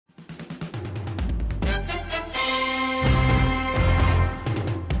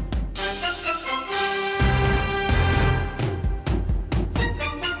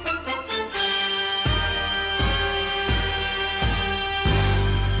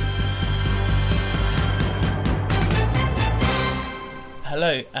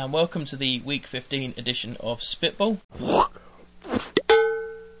Hello and welcome to the Week 15 edition of Spitball.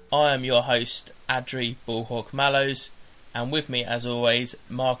 I am your host, Adri Bullhawk Mallows, and with me as always,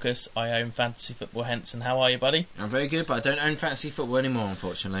 Marcus, I own Fantasy Football Henson. How are you, buddy? I'm very good, but I don't own fantasy football anymore,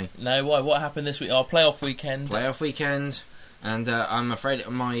 unfortunately. No, why? What happened this week? Our playoff weekend. And I'm afraid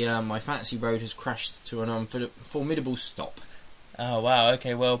my fantasy road has crashed to an formidable stop. Oh, wow,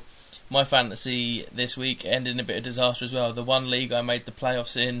 okay, well, my fantasy this week ended in a bit of disaster as well. The one league I made the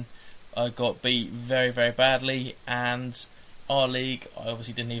playoffs in, I got beat very, very badly, and our league, I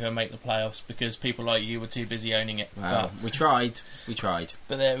obviously didn't even make the playoffs because people like you were too busy owning it. Well, we tried.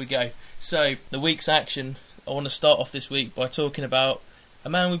 But there we go. So, the week's action, I want to start off this week by talking about a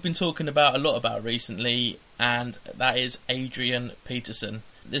man we've been talking about a lot about recently, and that is Adrian Peterson.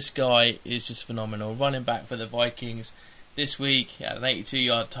 This guy is just phenomenal. Running back for the Vikings. This week, he had an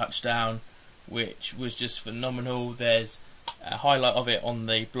 82-yard touchdown, which was just phenomenal. There's a highlight of it on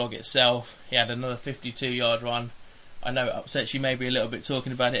the blog itself. He had another 52-yard run. I know it upsets you maybe a little bit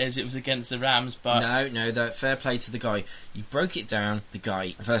talking about it as it was against the Rams, but... No, fair play to the guy. You broke it down, the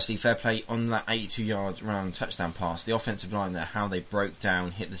guy. Firstly, fair play on that 82-yard run touchdown pass. The offensive line there, how they broke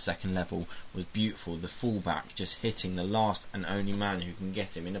down, hit the second level, was beautiful. The fullback just hitting the last and only man who can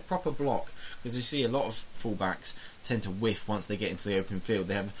get him in a proper block. Because you see a lot of fullbacks tend to whiff once they get into the open field.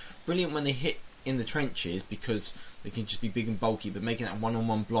 They have brilliant when they hit in the trenches because they can just be big and bulky, but making that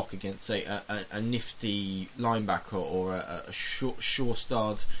one-on-one block against, say, a nifty linebacker or a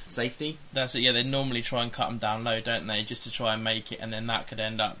sure-starred safety. That's it, yeah, they normally try and cut them down low, don't they, just to try and make it, and then that could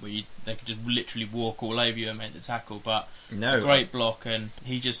end up where they could just literally walk all over you and make the tackle, but a great block, and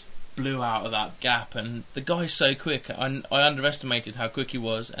he just blew out of that gap, and the guy's so quick. I underestimated how quick he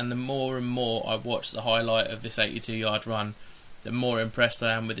was, and the more and more I watched the highlight of this 82-yard run, the more impressed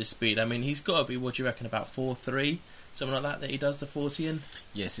I am with his speed. I mean, he's got to be, what do you reckon, about 4'3", something like that he does the 40 in?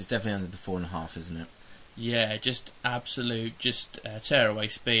 Yes, it's definitely under the 4.5, isn't it? Yeah, just absolute, tearaway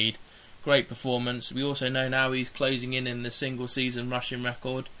speed. Great performance. We also know now he's closing in the single season rushing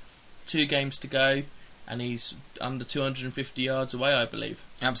record. 2 games to go, and he's under 250 yards away, I believe.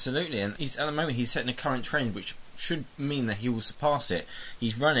 Absolutely, and at the moment he's setting a current trend which should mean that he will surpass it.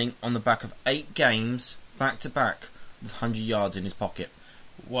 He's running on the back of 8 games back to back with 100 yards in his pocket.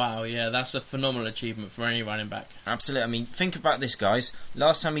 Wow, yeah, that's a phenomenal achievement for any running back. Absolutely. I mean, think about this, guys.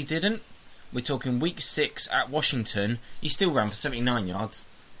 Last time he didn't, we're talking week 6 at Washington, he still ran for 79 yards.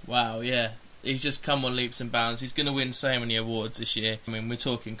 Wow, yeah. He's just come on leaps and bounds. He's going to win so many awards this year. I mean, we're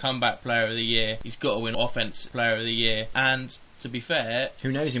talking comeback player of the year. He's got to win offense player of the year. And to be fair,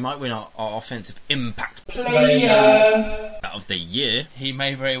 who knows, he might win our offensive impact player of the year. He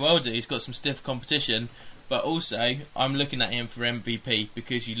may very well do. He's got some stiff competition. But also, I'm looking at him for MVP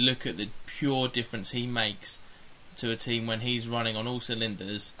because you look at the pure difference he makes to a team when he's running on all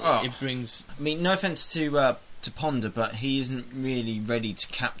cylinders. It brings... I mean, no offence to Ponder, but he isn't really ready to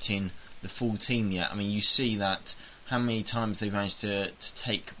captain the full team yet. I mean, you see that how many times they've managed to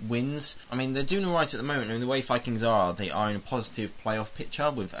take wins. I mean, they're doing all right at the moment. I mean, the way Vikings are, they are in a positive playoff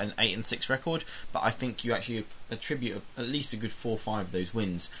picture with an 8-6 record. But I think you actually attribute at least a good 4 or 5 of those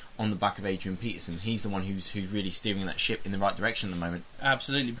wins on the back of Adrian Peterson. He's the one who's really steering that ship in the right direction at the moment.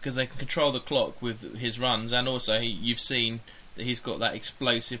 Absolutely, because they can control the clock with his runs, and also you've seen that he's got that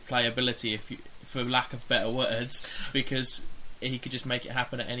explosive playability, for lack of better words, because he could just make it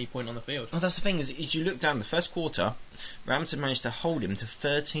happen at any point on the field. Well, that's the thing, is you look down the first quarter, Rams had managed to hold him to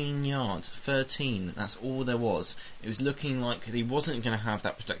 13 yards. 13, that's all there was. It was looking like he wasn't going to have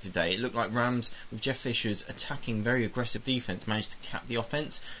that productive day. It looked like Rams, with Jeff Fisher's attacking, very aggressive defence, managed to cap the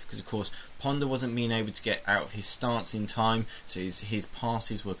offence, because of course Ponder wasn't being able to get out of his stance in time, so his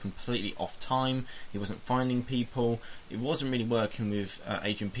passes were completely off time. He wasn't finding people. It wasn't really working with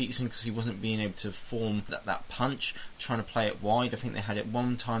Adrian Peterson because he wasn't being able to form that punch, trying to play it wide. I think they had it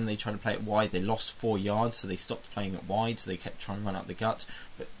one time, they tried to play it wide, they lost 4 yards, so they stopped playing it wide, so they kept trying to run up the gut.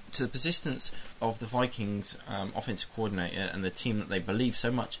 But to the persistence of the Vikings offensive coordinator and the team that they believe so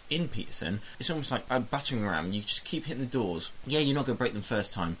much in Peterson, it's almost like a battering ram. You just keep hitting the doors. Yeah, you're not going to break them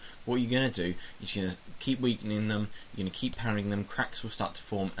first time. What you're going to do is you're going to keep weakening them, you're going to keep pounding them, cracks will start to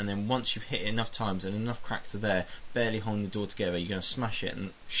form, and then once you've hit it enough times and enough cracks are there, barely holding the door together, you're going to smash it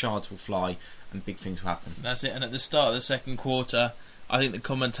and shards will fly and big things will happen. That's it, and at the start of the second quarter, I think the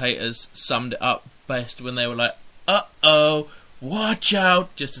commentators summed it up best when they were like, uh-oh, watch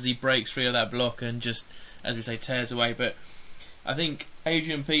out, just as he breaks free of that block and just, as we say, tears away. But I think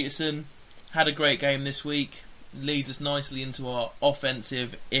Adrian Peterson had a great game this week, leads us nicely into our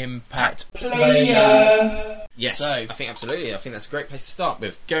offensive impact player. Yes, So, I think absolutely. I think that's a great place to start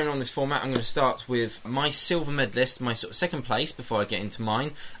with. Going on this format, I'm going to start with my silver medalist, my sort of second place, before I get into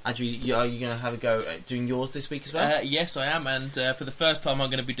mine. Andrew, are you going to have a go at doing yours this week as well? yes, I am, and for the first time, I'm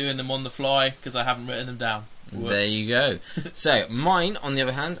going to be doing them on the fly because I haven't written them down. Whoops. There you go. So, mine, on the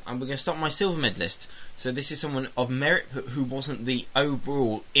other hand, we're going to start my silver medalist. So, this is someone of merit who wasn't the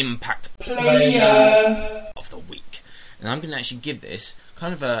overall impact player of the week. And I'm going to actually give this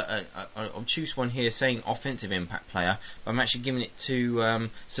kind of an obtuse one here, saying offensive impact player, but I'm actually giving it to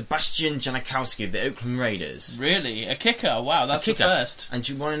Sebastian Janikowski of the Oakland Raiders. Really? A kicker? Wow, that's kicker. the first. And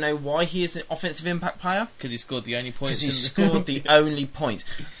do you want to know why he is an offensive impact player? Because he scored the only points. Because he scored the only points.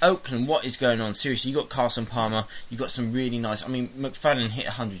 Oakland, what is going on? Seriously, you got Carson Palmer, you got some really nice... I mean, McFadden hit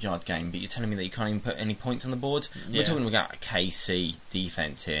a 100-yard game, but you're telling me that you can't even put any points on the board? Yeah. We're talking about a KC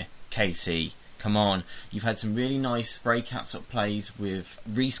defence here. KC. Come on. You've had some really nice breakout sort of plays with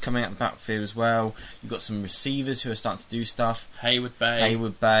Reese coming out the backfield as well. You've got some receivers who are starting to do stuff. Haywood Bay.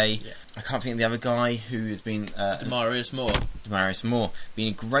 Yeah. I can't think of the other guy who has been... Demarius Moore.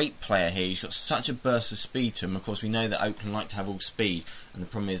 Being a great player here. He's got such a burst of speed to him. Of course, we know that Oakland like to have all speed. And the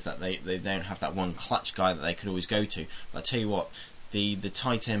problem is that they don't have that one clutch guy that they could always go to. But I tell you what... The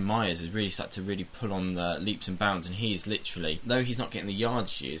tight end Myers has really started to really pull on the leaps and bounds, and he is literally, though he's not getting the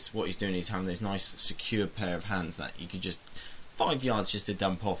yardage he is, what he's doing is having those nice secure pair of hands that you could just 5 yards just to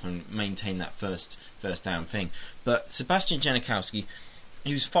dump off and maintain that first down thing. But Sebastian Janikowski,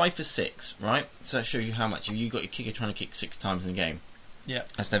 he was 5 for 6, right? So that shows you how much. You got your kicker trying to kick 6 times in a game. Yeah,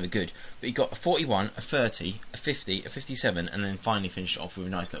 that's never good. But he got a 41, a 30, a 50, a 57, and then finally finished off with a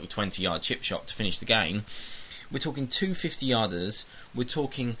nice little 20-yard chip shot to finish the game. We're talking 2 50-yarders. We're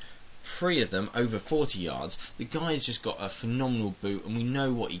talking 3 of them over 40 yards. The guy's just got a phenomenal boot, and we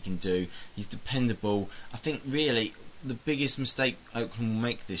know what he can do. He's dependable. I think really the biggest mistake Oakland will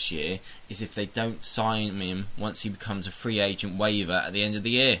make this year is if they don't sign him once he becomes a free agent waiver at the end of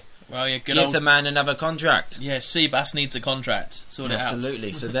the year. Well, yeah, Give the man another contract. Yeah, Seabass needs a contract. Sort it out.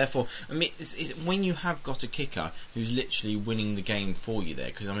 Absolutely. So therefore, I mean, it's when you have got a kicker who's literally winning the game for you there,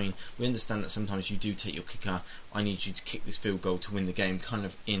 because I mean, we understand that sometimes you do take your kicker. I need you to kick this field goal to win the game, kind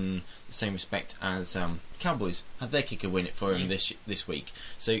of in the same respect as Cowboys had their kicker win it for him this week.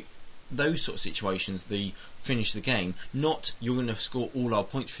 So those sort of situations, the finish the game, not you're going to score all our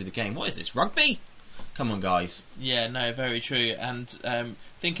points through the game. What is this, rugby? Come on, guys. Yeah, no, very true. And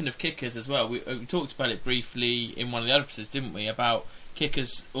thinking of kickers as well, we talked about it briefly in one of the other episodes, didn't we? About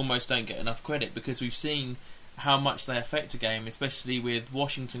kickers almost don't get enough credit because we've seen how much they affect a game, especially with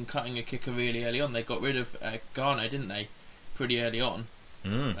Washington cutting a kicker really early on. They got rid of Garno, didn't they? Pretty early on.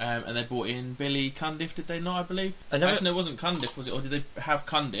 And they brought in Billy Cundiff, did they not, I believe? Actually, no, it wasn't Cundiff, was it? Or did they have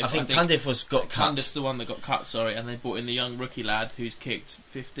Cundiff? I think Cundiff got cut. Cundiff's the one that got cut, sorry. And they brought in the young rookie lad who's kicked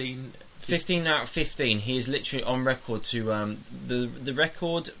 15 out of 15. He is literally on record to... the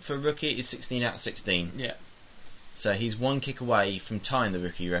record for rookie is 16 out of 16. Yeah. So he's 1 kick away from tying the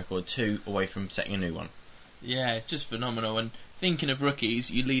rookie record, 2 away from setting a new one. Yeah, it's just phenomenal. And thinking of rookies,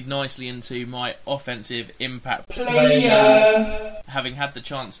 you lead nicely into my offensive impact player. Having had the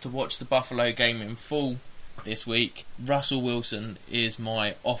chance to watch the Buffalo game in full this week, Russell Wilson is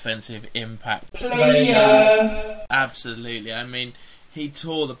my offensive impact player. Absolutely. I mean, he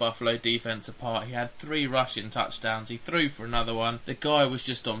tore the Buffalo defense apart. He had 3 rushing touchdowns. He threw for another one. The guy was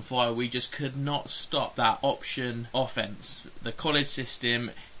just on fire. We just could not stop that option offense. The college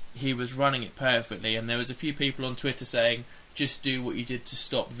system, he was running it perfectly, and there was a few people on Twitter saying, just do what you did to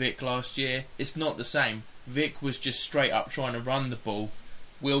stop Vic last year. It's not the same. Vic was just straight up trying to run the ball.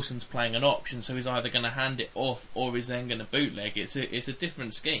 Wilson's playing an option, so he's either going to hand it off or he's then going to bootleg. It's a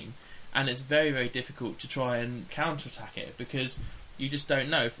different scheme, and it's very, very difficult to try and counter-attack it because you just don't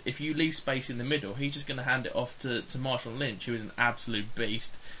know. If you leave space in the middle, he's just going to hand it off to Marshawn Lynch, who is an absolute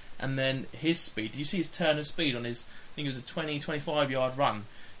beast. And then his speed, you see his turn of speed on his, I think it was a 20-25 yard run,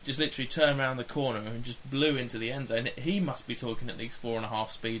 just literally turned around the corner and just blew into the end zone. He must be talking at least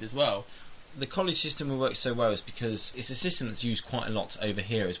 4.5 speed as well. The college system will work so well is because it's a system that's used quite a lot over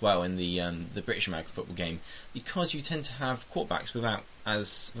here as well in the British American football game, because you tend to have quarterbacks without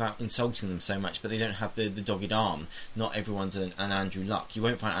insulting them so much, but they don't have the dogged arm. Not everyone's an Andrew Luck. You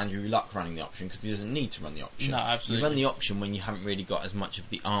won't find Andrew Luck running the option because he doesn't need to run the option. No, absolutely. You run the option when you haven't really got as much of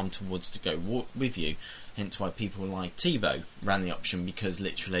the arm towards to go with you. Hence why people like Tebow ran the option, because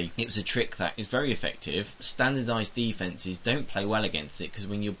literally it was a trick that is very effective. Standardised defences don't play well against it, because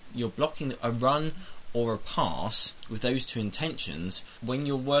when you're blocking a run or a pass with those 2 intentions, when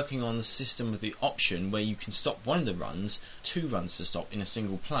you're working on the system of the option where you can stop one of the runs, 2 runs to stop in a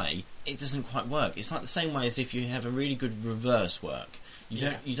single play, it doesn't quite work. It's like the same way as if you have a really good reverse work.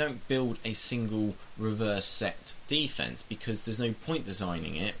 You don't build a single reverse set defence, because there's no point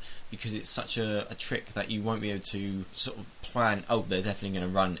designing it, because it's such a trick that you won't be able to sort of plan, oh, they're definitely going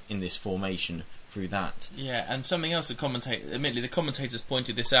to run in this formation through that. Yeah, and something else admittedly, the commentators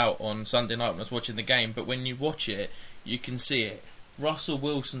pointed this out on Sunday night when I was watching the game, but when you watch it, you can see it. Russell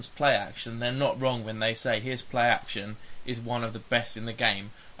Wilson's play action, they're not wrong when they say his play action is one of the best in the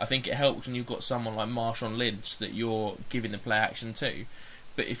game. I think it helps when you've got someone like Marshawn Lynch that you're giving the play action to.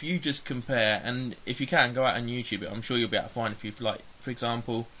 But if you just compare, and if you can, go out on YouTube it, I'm sure you'll be able to find a few, like, for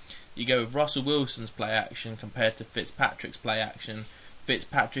example, you go with Russell Wilson's play action compared to Fitzpatrick's play action.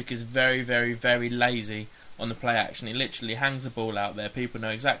 Fitzpatrick is very, very, very lazy on the play action. He literally hangs the ball out there. People know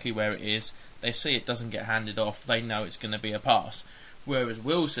exactly where it is. They see it doesn't get handed off. They know it's going to be a pass. Whereas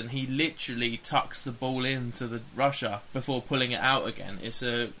Wilson, he literally tucks the ball into the rusher before pulling it out again. It's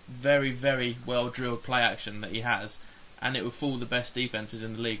a very, very well-drilled play action that he has, and it will fool the best defences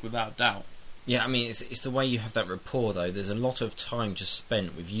in the league without doubt. Yeah, I mean, it's the way you have that rapport, though. There's a lot of time just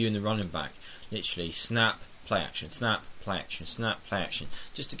spent with you and the running back. Literally, snap, play action, snap, play action, snap, play action,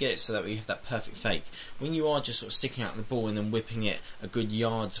 just to get it so that we have that perfect fake. When you are just sort of sticking out the ball and then whipping it a good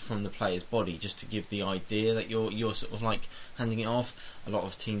yard from the player's body, just to give the idea that you're sort of like handing it off, a lot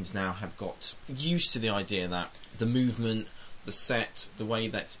of teams now have got used to the idea that the movement, the set, the way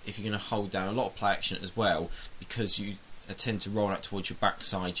that if you're going to hold down a lot of play action as well, because you tend to roll out towards your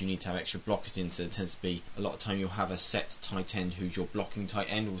backside, you need to have extra blockers in, so there tends to be a lot of time you'll have a set tight end who's your blocking tight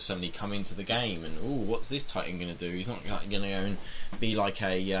end will suddenly come into the game, and what's this tight end going to do? He's not going to go and be like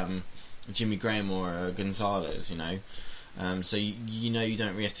a Jimmy Graham or a Gonzalez, you know. So you know you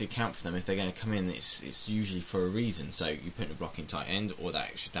don't really have to account for them. If they're going to come in, it's usually for a reason. So you put in a blocking tight end or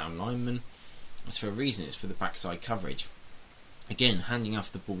that extra down lineman. That's for a reason. It's for the backside coverage. Again, handing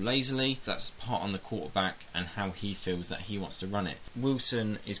off the ball lazily, that's part on the quarterback and how he feels that he wants to run it.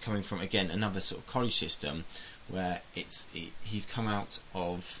 Wilson is coming from, again, another sort of college system where he's come out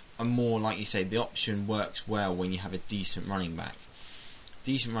of a more, like you say, the option works well when you have a decent running back.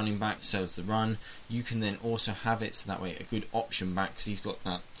 Decent running back sells the run. You can then also have it so that way a good option back, because he's got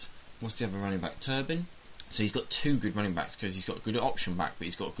that, what's the other running back, Turbin? So he's got two good running backs because he's got a good option back, but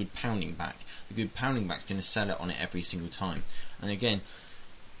he's got a good pounding back. The good pounding back's going to sell it on it every single time. And again,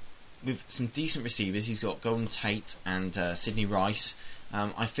 with some decent receivers, he's got Golden Tate and Sidney Rice.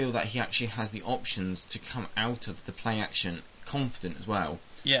 I feel that he actually has the options to come out of the play action confident as well.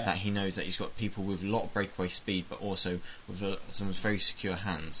 Yeah. That he knows that he's got people with a lot of breakaway speed, but also with some very secure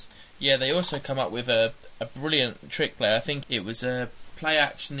hands. Yeah, they also come up with a brilliant trick play. I think it was a play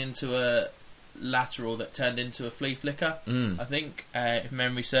action into a lateral that turned into a flea flicker, I think, if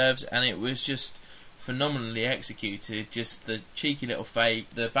memory serves, and it was just phenomenally executed. Just the cheeky little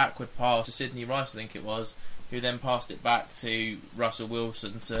fake, the backward pass to Sidney Rice, I think it was, who then passed it back to Russell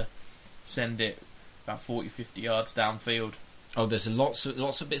Wilson to send it about 40-50 yards downfield. Oh, there's lots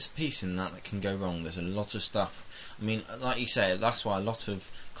of bits and pieces in that can go wrong. There's a lot of stuff. I mean, like you say, that's why a lot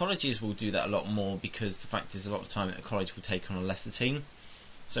of colleges will do that a lot more, because the fact is a lot of time at a college will take on a lesser team.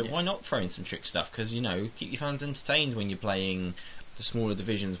 So why not throw in some trick stuff? Because, you know, keep your fans entertained when you're playing the smaller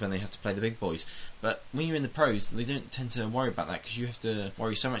divisions when they have to play the big boys. But when you're in the pros, they don't tend to worry about that, because you have to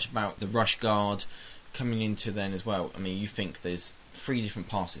worry so much about the rush guard coming into then as well. I mean, you think there's 3 different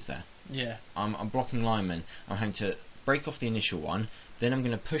passes there. Yeah. I'm blocking lineman. I'm having to break off the initial one. Then I'm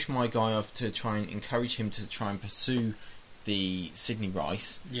going to push my guy off to try and encourage him to try and pursue the Sidney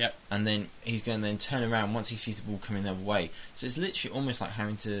Rice, and then he's going to then turn around once he sees the ball coming the other way. So it's literally almost like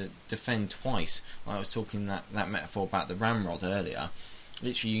having to defend twice. Like I was talking that metaphor about the ramrod earlier.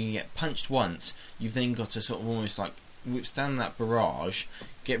 Literally, you can get punched once. You've then got to sort of almost like withstand that barrage,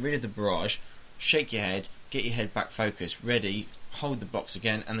 get rid of the barrage, shake your head, get your head back focused, ready, hold the blocks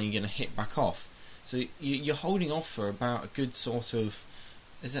again, and then you're going to hit back off. So you're holding off for about a good sort of,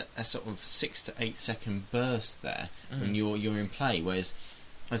 is it a sort of 6 to 8 second burst there when you're in play, whereas,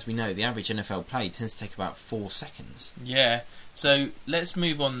 as we know, the average NFL play tends to take about 4 seconds. Yeah, so let's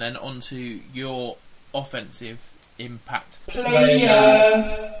move on then onto your offensive impact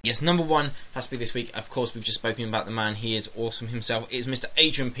player. Yes, number one has to be this week. Of course, we've just spoken about the man. He is awesome himself. It is Mr.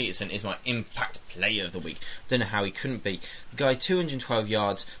 Adrian Peterson is my impact player of the week. Don't know how he couldn't be. The guy, 212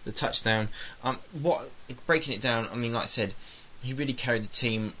 yards, the touchdown. Breaking it down, I mean, like I said, he really carried the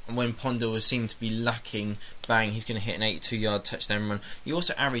team, and when Ponder seemed to be lacking, bang, he's going to hit an 82-yard touchdown run. He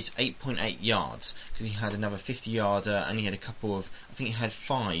also averaged 8.8 yards, because he had another 50-yarder, and he had a couple of, I think he had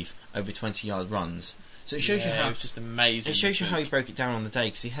 5 over 20-yard runs. So it shows you how it was just amazing. It shows you how he broke it down on the day,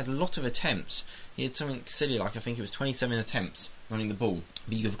 because he had a lot of attempts. He had something silly like, I think it was 27 attempts running the ball,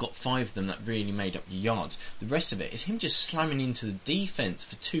 but you've got 5 of them that really made up your yards. The rest of it is him just slamming into the defence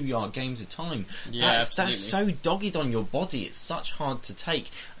for 2-yard games at a time. Yeah, that's so dogged on your body. It's such hard to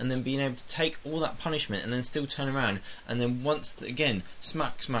take, and then being able to take all that punishment and then still turn around, and then once again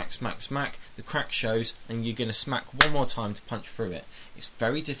smack, the crack shows, and you're going to smack one more time to punch through it. It's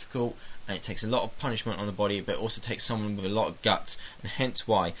very difficult, and it takes a lot of punishment on the body, but it also takes someone with a lot of guts, and hence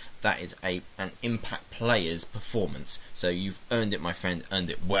why that is an Impact player's performance. So you've earned it, my friend, earned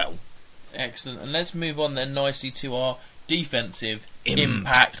it well. Excellent. And let's move on then nicely to our defensive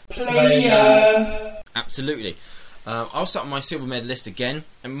Impact player. Absolutely. I'll start my silver medalist again,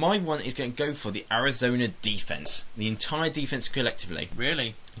 and my one is going to go for the Arizona defense, the entire defense collectively.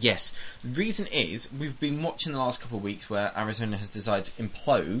 Really? Yes. The reason is we've been watching the last couple of weeks where Arizona has decided to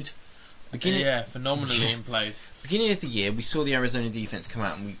implode. Phenomenally implode. Beginning of the year, we saw the Arizona defense come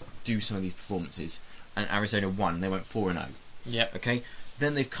out and we do some of these performances, and Arizona won. They went 4-0. Yep. Okay.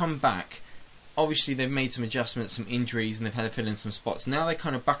 Then they've come back. Obviously, they've made some adjustments, some injuries, and they've had to fill in some spots. Now they're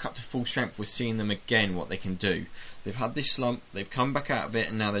kind of back up to full strength. We're seeing them again, what they can do. They've had this slump, they've come back out of it,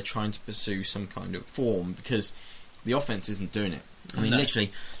 and now they're trying to pursue some kind of form because the offense isn't doing it. I mean,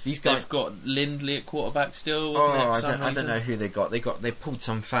 literally, these guys. They've got Lindley at quarterback still. I don't know who they got. They pulled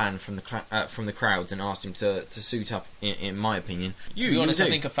some fan from the crowds and asked him to suit up. In my opinion, to be honest, I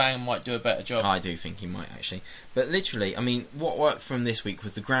think a fan might do a better job. I do think he might actually. But literally, I mean, what worked from this week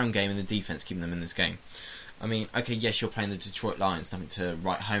was the ground game and the defense keeping them in this game. I mean, okay, yes, you're playing the Detroit Lions, nothing to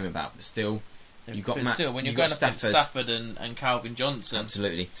write home about, but still. You've got when you're going up against Stafford and Calvin Johnson,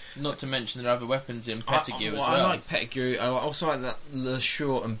 absolutely. Not to mention there are other weapons in Pettigrew as well. I like Pettigrew. I also like that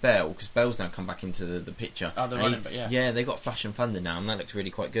LeSure and Bell, because Bell's now come back into the picture. Oh, they're running, but yeah, they got Flash and Thunder now, and that looks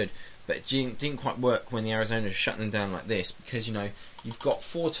really quite good. But it didn't quite work when the Arizona shut them down like this, because you've got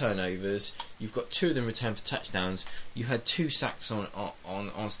 4 turnovers, you've got 2 of them returned for touchdowns. You had 2 sacks on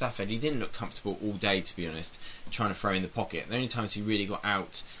Stafford. He didn't look comfortable all day, to be honest, trying to throw in the pocket. The only times he really got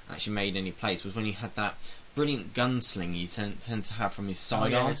out and actually made any plays was when he had that brilliant gunsling he tends to have from his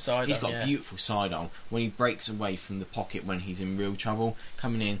sidearm. He's got a beautiful sidearm. When he breaks away from the pocket when he's in real trouble,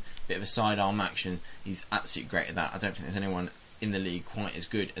 coming in, bit of a sidearm action, he's absolutely great at that. I don't think there's anyone in the league quite as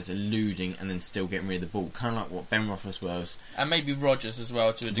good as eluding and then still getting rid of the ball, kind of like what Ben Roethlisberger was, and maybe Rodgers as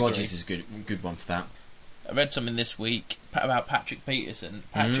well to a degree. Rodgers is good one for that. I read something this week about Patrick Peterson.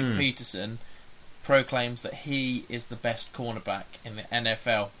 Patrick Peterson proclaims that he is the best cornerback in the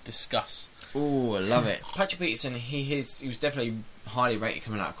NFL. Discuss. Oh, I love it. Patrick Peterson, he was definitely highly rated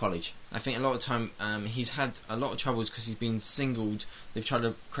coming out of college. I think a lot of the time he's had a lot of troubles because he's been singled. They've tried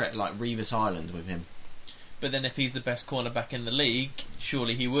to create like Revis Island with him. But then if he's the best cornerback in the league,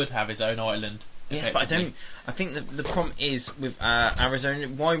 surely he would have his own island. Yes, but I think the problem is with Arizona,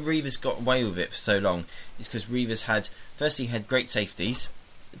 why Revis got away with it for so long is because Revis had great safeties.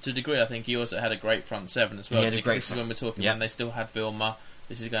 To a degree, I think he also had a great front seven as well. This is when we're talking when they still had Vilma.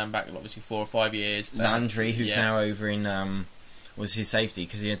 This is going back obviously 4 or 5 years. Landry, who's now over in was his safety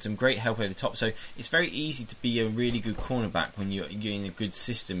because he had some great help over the top. So it's very easy to be a really good cornerback when you're in a good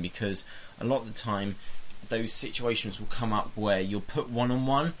system, because a lot of the time those situations will come up where you'll put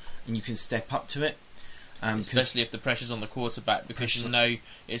one-on-one and you can step up to it. Especially if the pressure's on the quarterback, because you know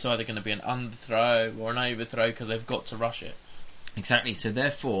it's either going to be an underthrow or an overthrow because they've got to rush it. Exactly. So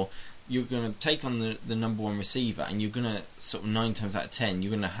therefore, you're going to take on the number one receiver, and you're going to sort of 9 times out of 10,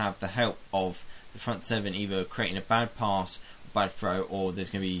 you're going to have the help of the front seven either creating a bad pass, bad throw, or there's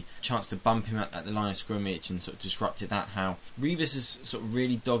going to be a chance to bump him at the line of scrimmage and sort of disrupt it that how. Revis is sort of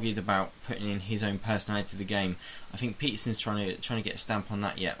really dogged about putting in his own personality to the game. I think Peterson's trying to get a stamp on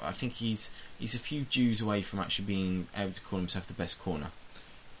that yet, but I think he's a few Jews away from actually being able to call himself the best corner.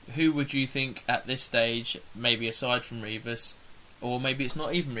 Who would you think at this stage, maybe aside from Revis, or maybe it's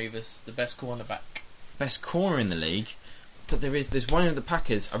not even Revis, the best cornerback? Best corner in the league? But there's one of the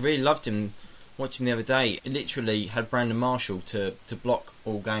Packers, I really loved him watching the other day. It literally had Brandon Marshall to block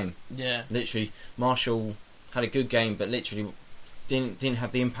all game. Yeah. Literally, Marshall had a good game, but literally didn't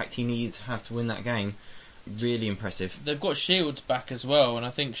have the impact he needed to have to win that game. Really impressive. They've got Shields back as well, and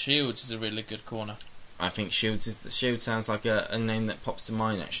I think Shields is a really good corner. I think Shields sounds like a name that pops to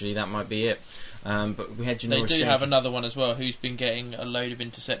mind. Actually, that might be it. But we had Janoris. They do have another one as well who's been getting a load of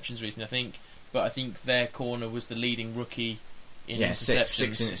interceptions recently, I think their corner was the leading rookie in interceptions.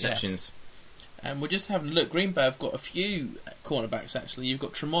 Six interceptions. Yeah. And we're just having a look. Green Bay have got a few cornerbacks actually. You've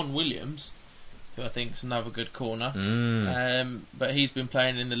got Tremont Williams, who I think is another good corner. But he's been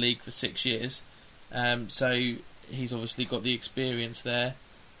playing in the league for 6 years, so he's obviously got the experience there.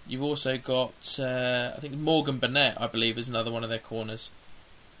 You've also got, I think Morgan Burnett, I believe, is another one of their corners,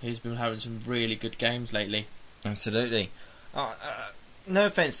 who's been having some really good games lately. Absolutely. No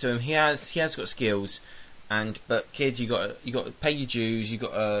offence to him, he has got skills, but kids, you got to pay your dues. You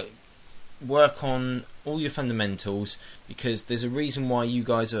got to work on all your fundamentals, because there's a reason why you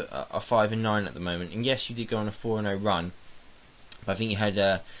guys are 5-9 at the moment. And yes, you did go on a 4-0 run, but I think you had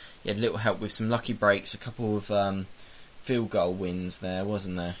a little help with some lucky breaks, a couple of field goal wins there,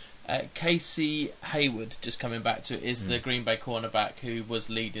 wasn't there? Casey Hayward, just coming back to it, is the Green Bay cornerback who was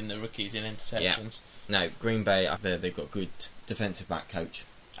leading the rookies in interceptions. Yeah. No, Green Bay, they've got good defensive back coach.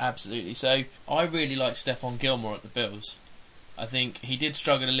 Absolutely. So I really like Stephon Gilmore at the Bills. I think he did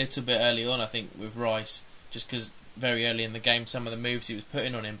struggle a little bit early on, I think, with Rice, just because very early in the game some of the moves he was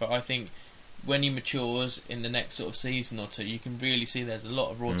putting on him. But I think when he matures in the next sort of season or two, you can really see there's a lot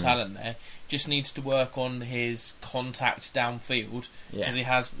of raw talent there. Just needs to work on his contact downfield, because he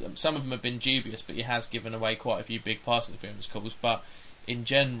has, some of them have been dubious, but he has given away quite a few big pass interference calls. But in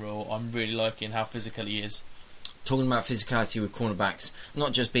general, I'm really liking how physical he is. Talking about physicality with cornerbacks,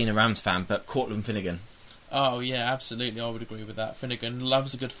 not just being a Rams fan, but Cortland Finnegan. Oh yeah, absolutely, I would agree with that. Finnegan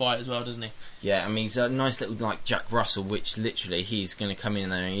loves a good fight as well, doesn't he? Yeah, I mean, he's a nice little, like, Jack Russell, which literally he's going to come in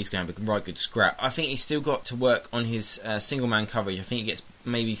there and he's going to have a right good scrap. I think he's still got to work on his single man coverage. I think he gets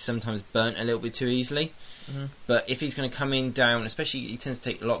maybe sometimes burnt a little bit too easily. But if he's going to come in down, especially he tends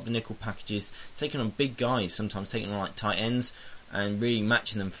to take a lot of the nickel packages, taking on big guys, sometimes taking on like tight ends and really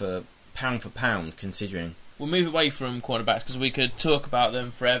matching them for pound, considering. We'll move away from cornerbacks because we could talk about them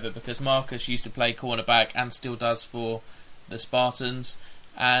forever, because Marcus used to play cornerback and still does for the Spartans.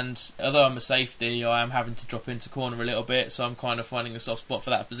 And although I'm a safety, I am having to drop into corner a little bit, so I'm kind of finding a soft spot for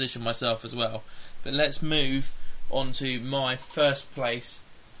that position myself as well. But let's move on to my first place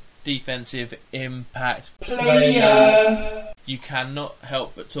defensive impact player. You cannot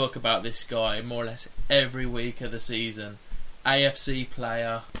help but talk about this guy more or less every week of the season. AFC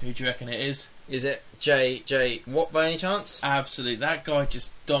player. Who do you reckon it is? Is it J.J. Watt by any chance? Absolutely. That guy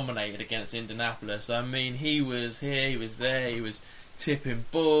just dominated against Indianapolis. I mean, he was here, he was there, he was tipping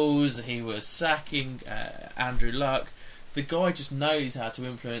balls, he was sacking Andrew Luck. The guy just knows how to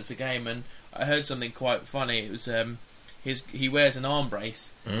influence a game, and I heard something quite funny. It was he wears an arm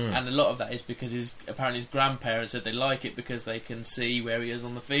brace, and a lot of that is because apparently his grandparents said they like it because they can see where he is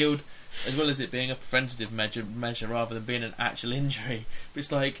on the field, as well as it being a preventative measure rather than being an actual injury. But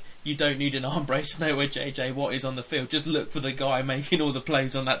it's like, you don't need an arm brace to know where JJ Watt is on the field. Just look for the guy making all the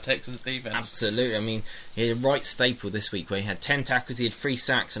plays on that Texans defense. Absolutely. I mean, he had a right staple this week where he had 10 tackles, he had 3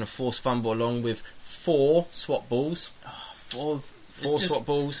 sacks and a forced fumble, along with 4 swap balls. Four swap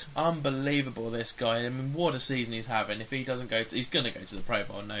balls. Unbelievable, this guy. I mean, what a season he's having. If he doesn't go to, he's going to go to the Pro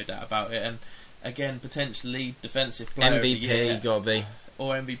Bowl, no doubt about it. And again, potentially defensive player MVP, of the year. got to be.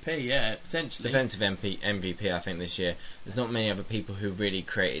 Or MVP, yeah, potentially. Defensive MVP, I think, this year. There's not many other people who really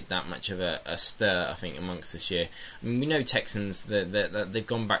created that much of a stir, I think, amongst this year. I mean, we know Texans, that they've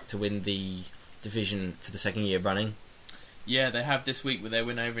gone back to win the division for the second year running. Yeah, they have this week with their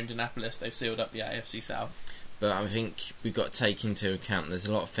win over Indianapolis. They've sealed up the AFC South. But I think we've got to take into account there's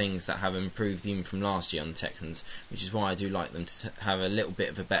a lot of things that have improved even from last year on the Texans, which is why I do like them to have a little bit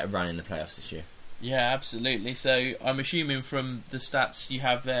of a better run in the playoffs this year. Yeah, absolutely. So I'm assuming from the stats you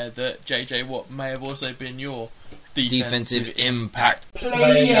have there that JJ Watt may have also been your defensive impact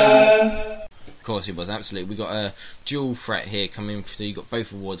player. Of course he was, absolutely. We got a dual threat here coming, so you got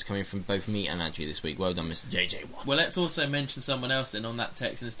both awards coming from both me and Andrew this week. Well done, Mr. JJ Watt. Well, let's also mention someone else then on that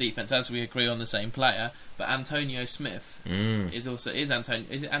Texans defense, as we agree on the same player. But Antonio Smith is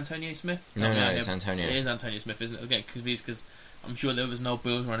it Antonio Smith? No, it's Antonio. It is Antonio Smith, isn't it? I was getting confused because I'm sure there was no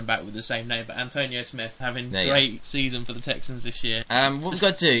Bills running back with the same name, but Antonio Smith having a great season for the Texans this year. What we've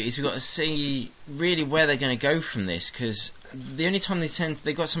got to do is we've got to see really where they're going to go from this, because the only time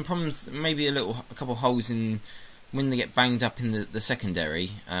they've got some problems, maybe a couple of holes in when they get banged up in the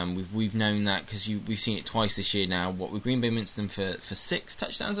secondary. We've known that because we've seen it twice this year now. What with Green Bay mints them for 6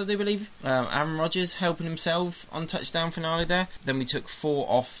 touchdowns, I do believe. Aaron Rodgers helping himself on touchdown finale there. Then we took 4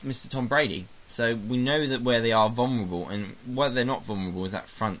 off Mr. Tom Brady. So we know that where they are vulnerable, and where they're not vulnerable is that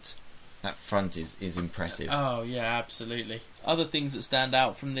front. That front is impressive. Oh yeah, absolutely. Other things that stand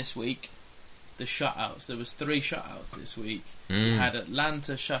out from this week, the shutouts. There was 3 shutouts this week. We had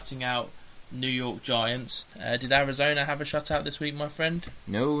Atlanta shutting out New York Giants. Did Arizona have a shutout this week, my friend?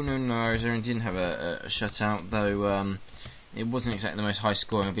 No. Arizona didn't have a shutout, though. It wasn't exactly the most high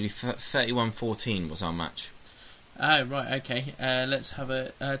scoring. I believe 31-14 was our match. Oh, right, okay. Let's have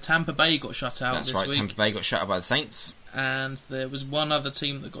Tampa Bay got shut out this week. That's right, Tampa Bay got shut out by the Saints. And there was one other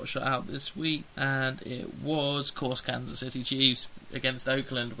team that got shut out this week, and it was, of course, Kansas City Chiefs against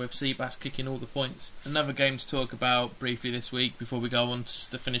Oakland, with Seabass kicking all the points. Another game to talk about briefly this week before we go on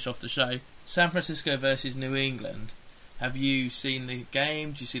to finish off the show. San Francisco versus New England Have you seen the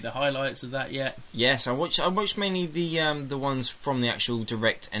game? Do you see the highlights of that yet? Yes, I watched mainly the ones from the actual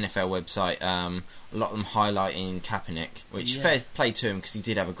direct NFL website. A lot of them highlighting Kaepernick, which fair play to him because he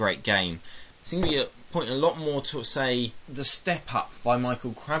did have a great game. I think we pointing a lot more to say the step up by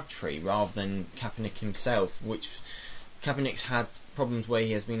Michael Crabtree rather than Kaepernick himself, which Kaepernick's had problems where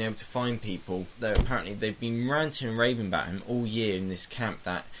he has been able to find people. Though apparently they've been ranting and raving about him all year in this camp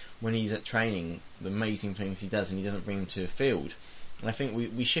that when he's at training, the amazing things he does, and he doesn't bring them to the field. And I think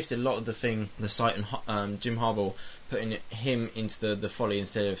we shifted a lot of the site and Jim Harbaugh putting him into the folly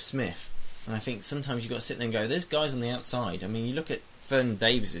instead of Smith. And I think sometimes you've got to sit there and go, there's guys on the outside. I mean, you look at Vernon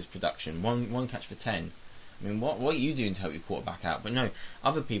Davis's production, one catch for 10. I mean, what are you doing to help your quarterback out? But no,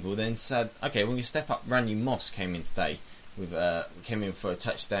 other people then said, okay, we're going to step up. Randy Moss came in today. Came in for a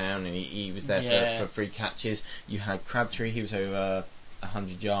touchdown, and he was there for 3 catches. You had Crabtree, he was over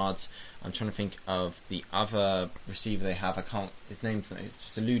 100 yards. I'm trying to think of the other receiver they have. I can't. His name's it's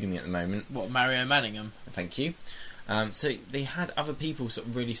just eluding me at the moment. What, Mario Manningham? Thank you. So they had other people sort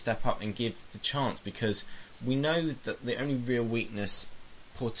of really step up and give the chance, because we know that the only real weakness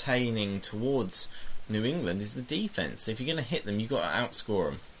pertaining towards New England is the defence. So if you're going to hit them, you've got to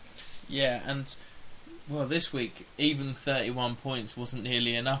outscore them. Yeah, and well, this week even 31 points wasn't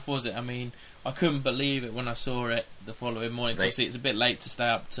nearly enough, was it? I mean, I couldn't believe it when I saw it the following morning. Obviously, it's a bit late to stay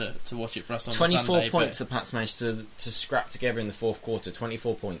up to watch it for us on 24 Sunday. Points the Pats managed to scrap together in the fourth quarter.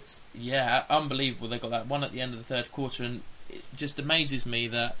 24 points. Yeah, unbelievable. They got that one at the end of the third quarter, and it just amazes me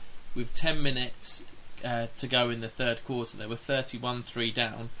that with 10 minutes to go in the third quarter, they were 31-3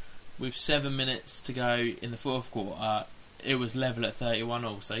 down. With 7 minutes to go in the fourth quarter, it was level at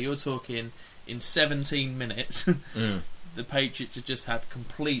 31-all. So you're talking in 17 minutes, the Patriots have just had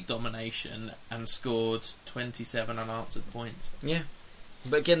complete domination and scored 27 unanswered points. Yeah,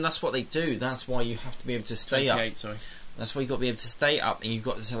 but again, that's what they do. That's why you have to be able to stay 28, up. Sorry. That's why you've got to be able to stay up, and you've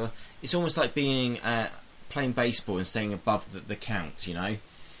got to. It's almost like being playing baseball and staying above the count. You know,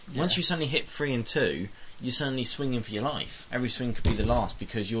 once you suddenly hit 3 and 2. You're suddenly swinging for your life. Every swing could be the last,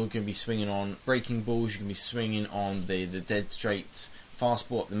 because you're going to be swinging on breaking balls, you're going to be swinging on the dead straight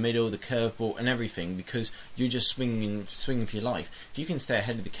fastball up the middle, the curveball, and everything, because you're just swinging for your life. If you can stay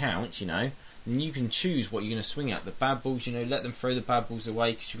ahead of the count, you know, then you can choose what you're going to swing at. The bad balls, you know, let them throw the bad balls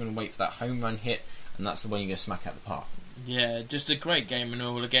away, because you're going to wait for that home run hit, and that's the one you're going to smack out the park. Yeah, just a great game and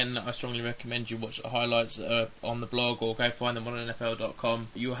all. Again, I strongly recommend you watch the highlights that are on the blog, or go find them on NFL.com.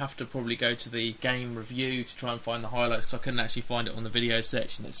 You'll have to probably go to the game review to try and find the highlights, because I couldn't actually find it on the video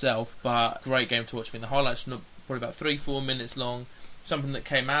section itself. But great game to watch. I mean, the highlights are probably about 3-4 minutes long. Something that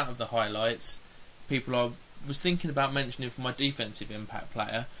came out of the highlights, I was thinking about mentioning for my defensive impact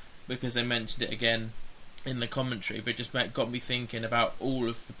player, because they mentioned it again in the commentary, but it just got me thinking about all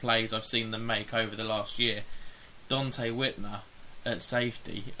of the plays I've seen them make over the last year. Dante Whitner at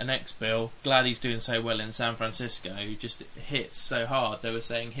safety, an ex-Bill, glad he's doing so well in San Francisco, just hits so hard. They were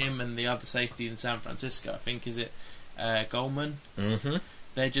saying him and the other safety in San Francisco, I think, is it Goldman? Mm-hmm.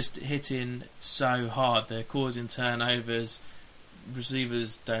 They're just hitting so hard. They're causing turnovers.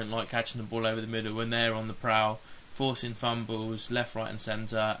 Receivers don't like catching the ball over the middle when they're on the prowl, forcing fumbles left, right and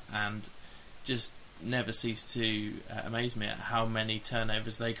centre, and just never cease to amaze me at how many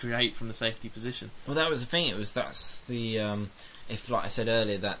turnovers they create from the safety position. Well, that was the thing. That's the if, like I said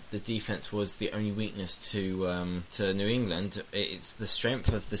earlier, that the defense was the only weakness to New England. It's the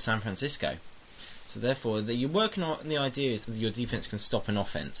strength of the San Francisco. So therefore, you're working on the idea is that your defense can stop an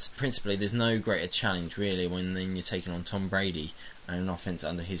offense. Principally, there's no greater challenge really when then you're taking on Tom Brady and an offense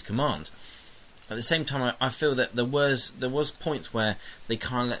under his command. At the same time, I feel that there was points where they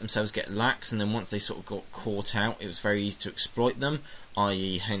kind of let themselves get lax, and then once they sort of got caught out, it was very easy to exploit them,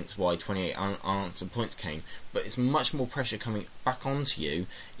 i.e. hence why 28 unanswered points came. But it's much more pressure coming back onto you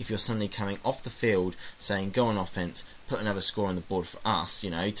if you're suddenly coming off the field saying, go on offense, put another score on the board for us, you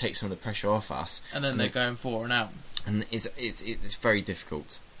know, take some of the pressure off us. And then they're going 4 and out. And it's very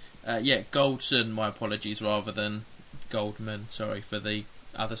difficult. Goldson, my apologies, rather than Goldman, sorry, for the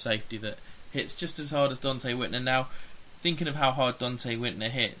other safety that hits just as hard as Dante Whitner. Now, thinking of how hard Dante Whitner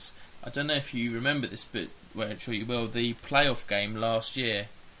hits, I don't know if you remember this, but well, I'm sure you will. The playoff game last year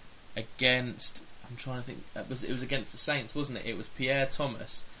against, I'm trying to think, it was against the Saints, wasn't it? It was Pierre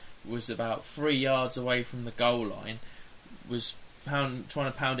Thomas, was about 3 yards away from the goal line, was trying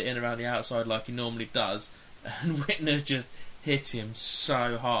to pound it in around the outside like he normally does, and Whitner's just hit him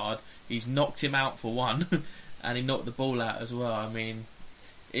so hard. He's knocked him out for one, and he knocked the ball out as well. I mean,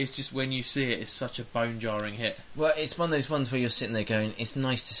 It's just when you see it, it's such a bone-jarring hit. Well, it's one of those ones where you're sitting there going, it's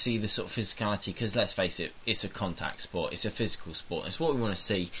nice to see the sort of physicality, because let's face it, it's a contact sport, it's a physical sport, it's what we want to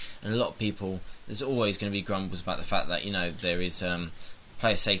see. And a lot of people, there's always going to be grumbles about the fact that, there is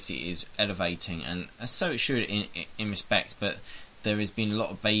player safety is elevating, and so it should in respect, but there has been a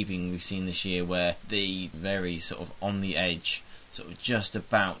lot of babying we've seen this year where the very sort of on the edge, sort of just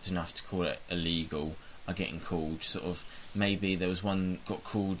about enough to call it illegal, are getting called. Sort of maybe there was one got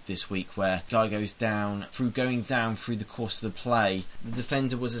called this week where guy goes down through the course of the play. The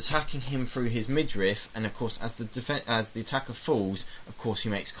defender was attacking him through his midriff, and of course as the attacker falls, of course he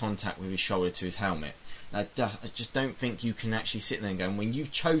makes contact with his shoulder to his helmet. I just don't think you can actually sit there and go, when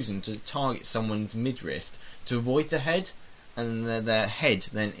you've chosen to target someone's midriff to avoid the head, and their head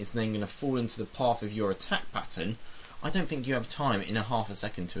then is then going to fall into the path of your attack pattern, I don't think you have time in a half a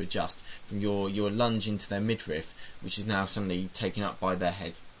second to adjust from your lunge into their midriff, which is now suddenly taken up by their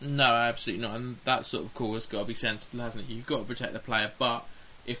head. No, absolutely not. And that sort of call has got to be sensible, hasn't it? You've got to protect the player, but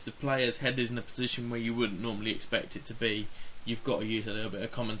if the player's head is in a position where you wouldn't normally expect it to be, you've got to use a little bit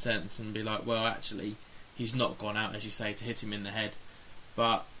of common sense and be like, well, actually, he's not gone out, as you say, to hit him in the head.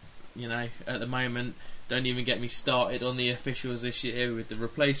 But, at the moment, don't even get me started on the officials this year with the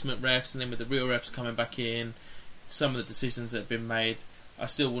replacement refs and then with the real refs coming back in. Some of the decisions that have been made, I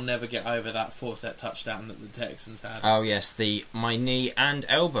still will never get over that 4-set touchdown that the Texans had. Oh yes, my knee and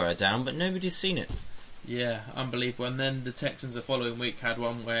elbow are down, but nobody's seen it. Yeah, unbelievable. And then the Texans the following week had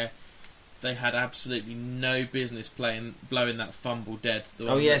one where they had absolutely no business blowing that fumble dead.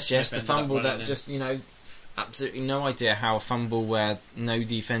 Oh yes, the fumble that just, absolutely no idea how a fumble where no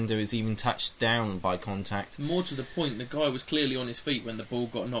defender is even touched down by contact. More to the point, the guy was clearly on his feet when the ball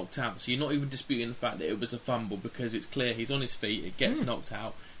got knocked out, so you're not even disputing the fact that it was a fumble because it's clear he's on his feet, it gets knocked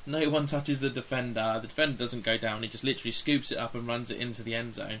out, no one touches the defender doesn't go down, he just literally scoops it up and runs it into the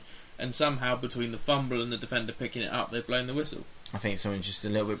end zone, and somehow between the fumble and the defender picking it up, they've blown the whistle. I think someone's just a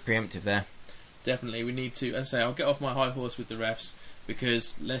little bit preemptive there. Definitely, we need to, as I say, I'll get off my high horse with the refs,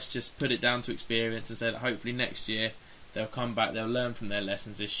 because let's just put it down to experience and say that hopefully next year they'll come back, they'll learn from their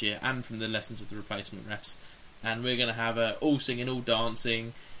lessons this year and from the lessons of the replacement refs, and we're going to have all singing, all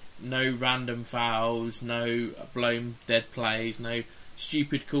dancing, no random fouls, no blown dead plays, no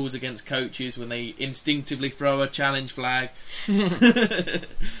stupid calls against coaches when they instinctively throw a challenge flag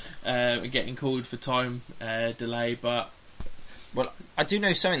getting called for time delay. But well, I do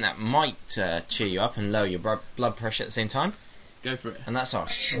know something that might cheer you up and lower your blood pressure at the same time. Go for it. And that's our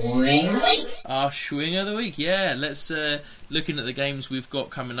Swing of the Week. Our Swing of the Week, yeah. Let's, looking at the games we've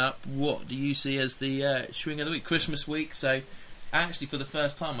got coming up, what do you see as the Swing of the Week? Christmas week, so actually for the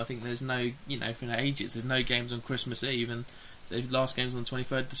first time I think there's no, for ages, there's no games on Christmas Eve, and the last game's on the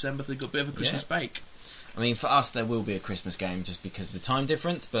 23rd December, so they've got a bit of a Christmas break. I mean, for us there will be a Christmas game just because of the time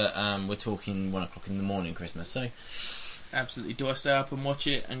difference, but we're talking 1 o'clock in the morning Christmas, so... Absolutely. Do I stay up and watch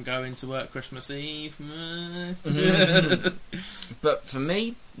it and go into work Christmas Eve? But for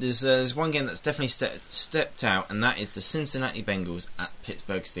me, there's one game that's definitely stepped out, and that is the Cincinnati Bengals at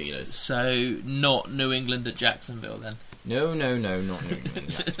Pittsburgh Steelers. So, not New England at Jacksonville, then? No, not New England at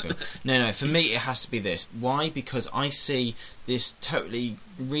Jacksonville. No, for me it has to be this. Why? Because I see this totally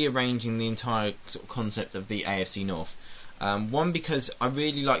rearranging the entire sort of concept of the AFC North. One, because I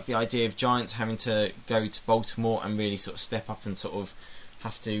really like the idea of Giants having to go to Baltimore and really sort of step up and sort of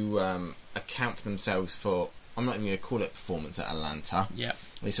have to account for themselves for, I'm not even going to call it performance at Atlanta. Yeah.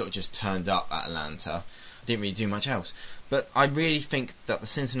 They sort of just turned up at Atlanta. Didn't really do much else. But I really think that the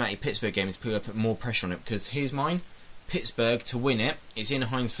Cincinnati-Pittsburgh game is put more pressure on it, because here's mine. Pittsburgh to win it. It's in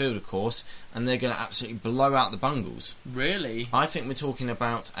Heinz Field, of course, and they're going to absolutely blow out the Bungles. Really? I think we're talking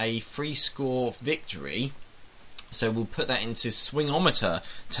about a 3-score victory. So we'll put that into swingometer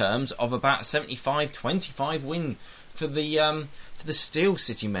terms of about 75-25 win for the Steel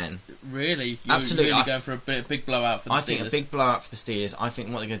City men. Really? Absolutely. You're really going for a big blowout for the Steelers? I think a big blowout for the Steelers. I think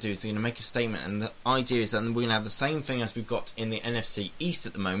what they're going to do is they're going to make a statement, and the idea is that we're going to have the same thing as we've got in the NFC East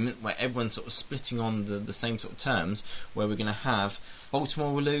at the moment, where everyone's sort of splitting on the same sort of terms, where we're going to have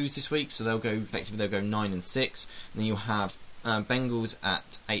Baltimore will lose this week, so they'll go 9-6, and then you'll have Bengals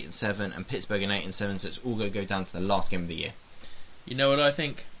at 8-7 and Pittsburgh at 8-7, so it's all going to go down to the last game of the year. You know what I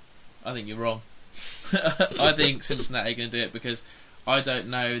think? I think you're wrong. I think Cincinnati are going to do it because I don't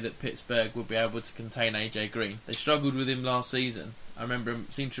know that Pittsburgh will be able to contain AJ Green. They struggled with him last season. I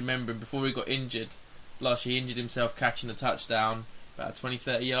seem to remember him before he got injured. Last year he injured himself catching a touchdown, about a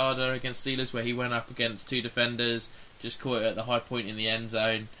 20-30 yarder against Steelers, where he went up against two defenders, just caught it at the high point in the end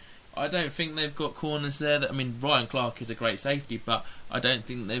zone. I don't think they've got corners there that... I mean, Ryan Clark is a great safety, but I don't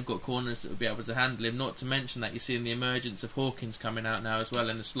think they've got corners that will be able to handle him. Not to mention that you're seeing the emergence of Hawkins coming out now as well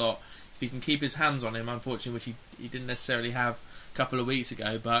in the slot. If he can keep his hands on him, unfortunately, which he didn't necessarily have a couple of weeks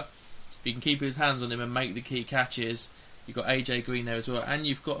ago, but if he can keep his hands on him and make the key catches, you've got AJ Green there as well, and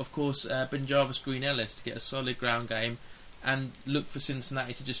you've got, of course, Benjavis Green-Ellis to get a solid ground game, and look for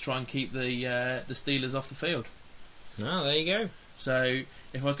Cincinnati to just try and keep the Steelers off the field. Oh, there you go. So,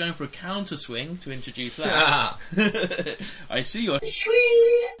 if I was going for a counter swing to introduce that, I see your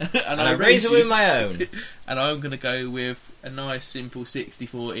and I raise it with my own. And I'm going to go with a nice simple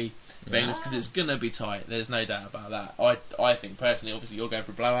 60-40 Bengals, because it's going to be tight. There's no doubt about that. I think personally, obviously, you're going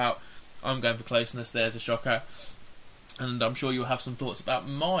for a blowout. I'm going for closeness. There's a shocker. And I'm sure you'll have some thoughts about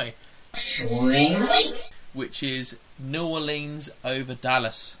my swing, which is New Orleans over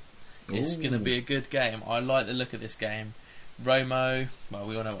Dallas. It's going to be a good game. I like the look of this game. Romo, well,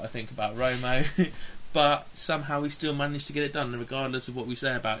 we all know what I think about Romo, but somehow he still managed to get it done, and regardless of what we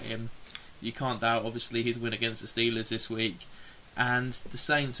say about him, you can't doubt, obviously, his win against the Steelers this week. And the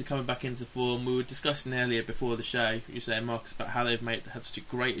Saints are coming back into form. We were discussing earlier before the show, you were saying, Marcus, about how they've had such a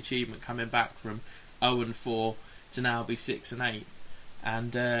great achievement coming back from 0-4 to now be 6-8,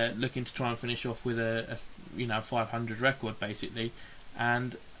 and looking to try and finish off with a 500 record basically.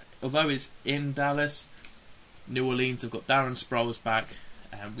 And although it's in Dallas, New Orleans have got Darren Sproles back,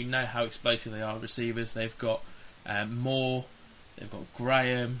 and we know how explosive they are receivers. They've got Moore, they've got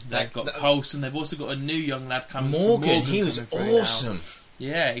Graham, they've got Colson. They've also got a new young lad coming. Morgan, he was awesome. Now.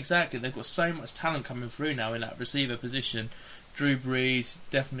 Yeah, exactly. They've got so much talent coming through now in that receiver position. Drew Brees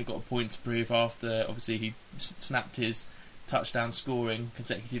definitely got a point to prove after, obviously, he snapped his touchdown scoring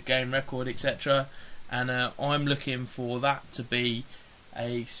consecutive game record, etc. And I'm looking for that to be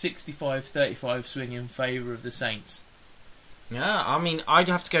a 65-35 swing in favour of the Saints. Yeah, I mean, I'd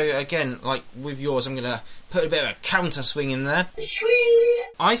have to go, again, like with yours, I'm going to put a bit of a counter swing in there.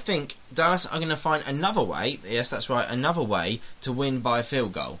 I think Dallas are going to find another way, yes, that's right, another way to win by a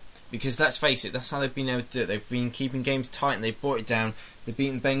field goal. Because let's face it, that's how they've been able to do it. They've been keeping games tight and they've brought it down. They've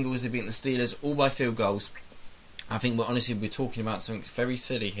beaten Bengals, they've beaten the Steelers, all by field goals. I think we're talking about something very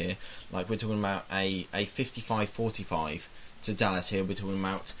silly here. Like we're talking about a 55-45 to Dallas here. We're talking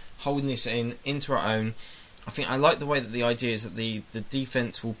about holding this into our own. I think I like the way that the idea is that the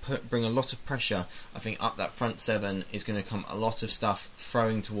defence will bring a lot of pressure. I think up that front seven is going to come a lot of stuff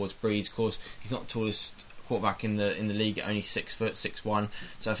throwing towards Brees. Of course, he's not the tallest quarterback in the league at only 6 foot, 6'1",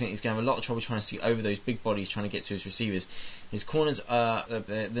 so I think he's going to have a lot of trouble trying to see over those big bodies, trying to get to his receivers. His corners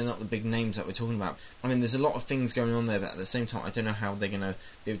they're not the big names that we're talking about. I mean, there's a lot of things going on there, but at the same time, I don't know how they're going to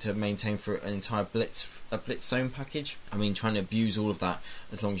be able to maintain for an entire blitz zone package. I mean, trying to abuse all of that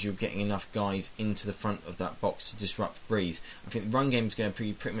as long as you're getting enough guys into the front of that box to disrupt Brees. I think the run game is going to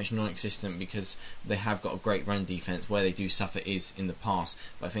be pretty much non-existent because they have got a great run defense. Where they do suffer is in the pass,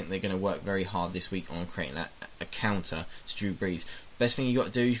 but I think they're going to work very hard this week on creating a counter to Drew Brees. Best thing you got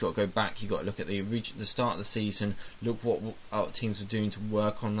to do, you've got to go back, you've got to look at the start of the season, look what our teams were doing to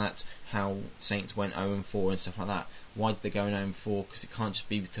work on that, how Saints went 0-4 and stuff like that. Why did they go 0-4? Because it can't just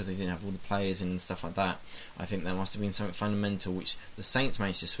be because they didn't have all the players and stuff like that. I think there must have been something fundamental which the Saints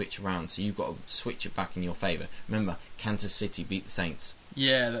managed to switch around, so you've got to switch it back in your favour. Remember, Kansas City beat the Saints.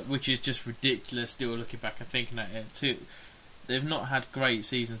 Yeah, which is just ridiculous still looking back and thinking at it too. They've not had great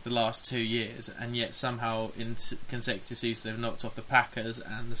seasons the last 2 years, and yet somehow in consecutive seasons they've knocked off the Packers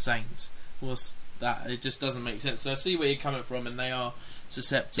and the Saints. It just doesn't make sense. So I see where you're coming from, and they are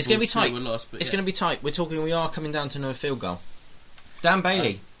susceptible it's going to be tight. A loss. But it's going to be tight. We are coming down to no field goal. Dan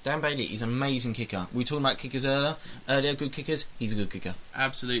Bailey is an amazing kicker. We were talking about kickers earlier, good kickers. He's a good kicker.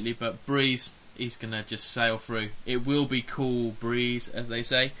 Absolutely, but Brees, he's going to just sail through. It will be cool Breeze, as they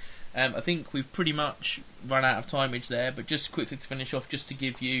say. I think we've pretty much run out of timeage there, but just quickly to finish off, just to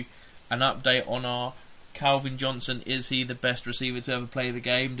give you an update on our Calvin Johnson, is he the best receiver to ever play the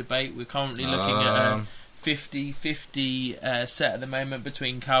game debate. We're currently looking at a 50-50 set at the moment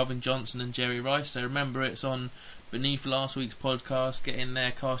between Calvin Johnson and Jerry Rice. So remember, it's on beneath last week's podcast. Get in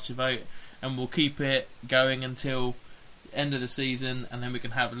there, cast your vote, and we'll keep it going until the end of the season, and then we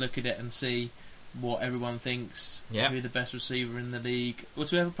can have a look at it and see what everyone thinks, who the best receiver in the league, or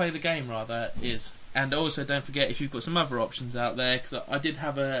to ever play the game rather, is. And also don't forget, if you've got some other options out there, because I did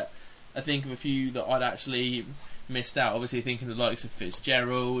have a think of a few that I'd actually missed out, obviously thinking the likes of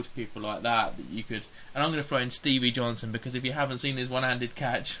Fitzgerald, people like that you could, and I'm going to throw in Stevie Johnson, because if you haven't seen his one-handed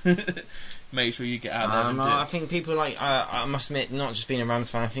catch, make sure you get out there and do it. I think people like, I must admit, not just being a Rams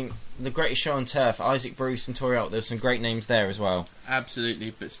fan, I think the greatest show on turf, Isaac Bruce and Torrey Holt, there's some great names there as well.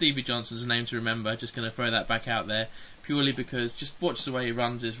 Absolutely, but Stevie Johnson's a name to remember, just going to throw that back out there. purely because just watch the way he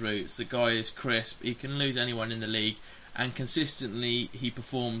runs his routes. The guy is crisp. He can lose anyone in the league, and consistently he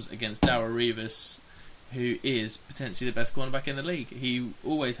performs against Darrell Revis, who is potentially the best cornerback in the league. He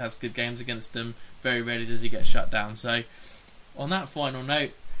always has good games against them. Very rarely does he get shut down. So, on that final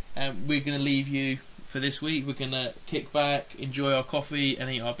note, we're going to leave you for this week. We're going to kick back, enjoy our coffee and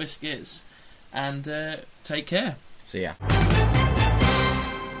eat our biscuits, and take care. See ya.